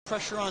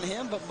Pressure on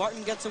him, but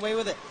Martin gets away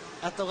with it.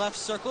 At the left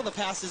circle, the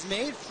pass is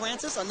made.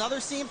 Francis, another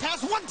seam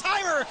pass.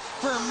 One-timer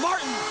for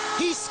Martin.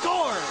 He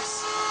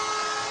scores.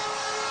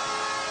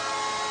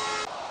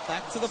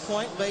 Back to the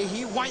point.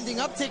 Leahy winding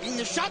up, taking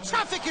the shot.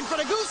 Traffic in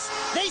front of Goose.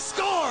 They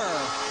score.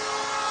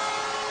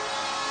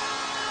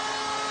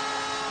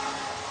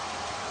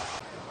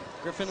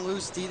 Griffin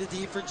loose, D to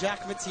D for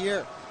Jack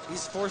Matier.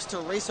 He's forced to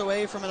race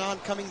away from an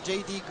oncoming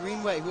J.D.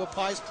 Greenway, who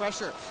applies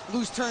pressure.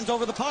 Loose turns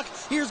over the puck.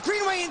 Here's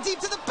Greenway in deep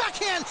to the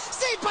backhand.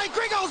 Saved by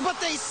Griggles, but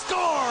they score!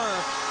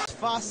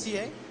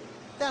 Fossier,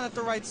 down at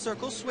the right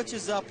circle,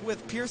 switches up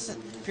with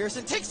Pearson.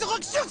 Pearson takes the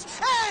look, shoots,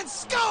 and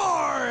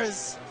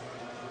scores!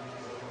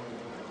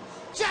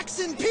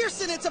 Jackson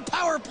Pearson, it's a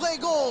power play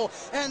goal,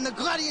 and the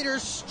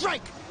Gladiators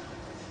strike.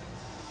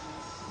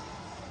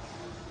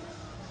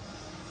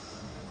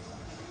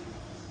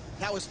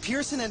 That was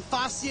Pearson and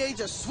Fossier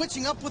just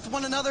switching up with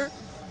one another.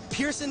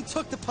 Pearson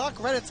took the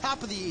puck right at the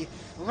top of the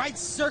right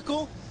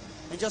circle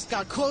and just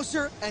got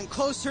closer and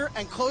closer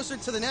and closer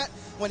to the net.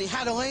 When he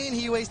had a lane,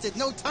 he wasted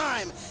no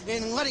time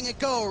in letting it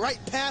go right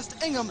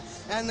past Ingham,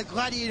 and the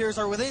Gladiators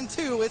are within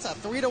 2. It's a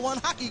 3-1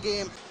 hockey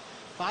game.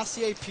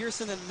 Fossier,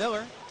 Pearson, and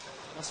Miller.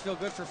 Must feel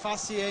good for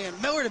Fossier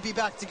and Miller to be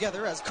back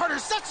together as Carter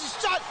sets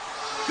his shot,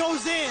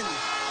 goes in.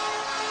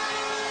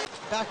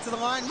 Back to the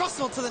line,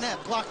 Russell to the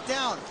net, blocked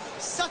down.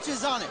 Such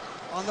is on it.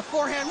 On the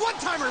forehand,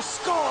 one-timer,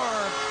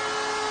 score!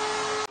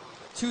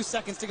 2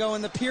 seconds to go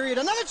in the period.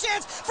 Another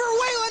chance for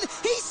Whalen.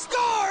 He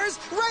scores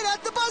right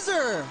at the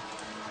buzzer.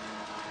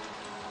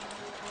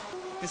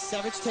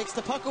 Gisevich takes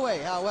the puck away.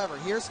 However,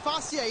 here's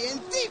Fossier in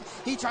deep.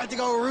 He tried to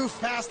go roof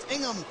past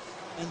Ingham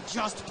and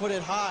just put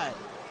it high.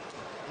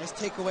 Nice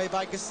takeaway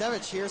by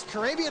Gisevich. Here's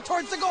Carabia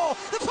towards the goal.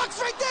 The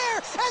puck's right there,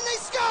 and they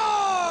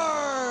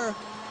score!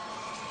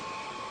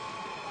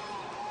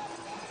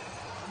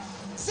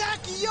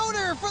 Zach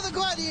Yoder for the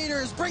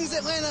Gladiators brings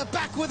Atlanta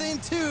back within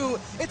 2.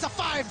 It's a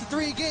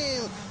 5-3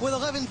 game with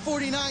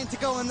 11:49 to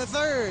go in the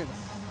third.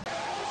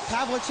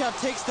 Pavlichev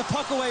takes the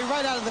puck away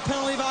right out of the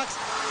penalty box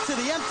to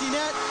the empty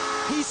net.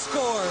 He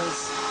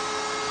scores.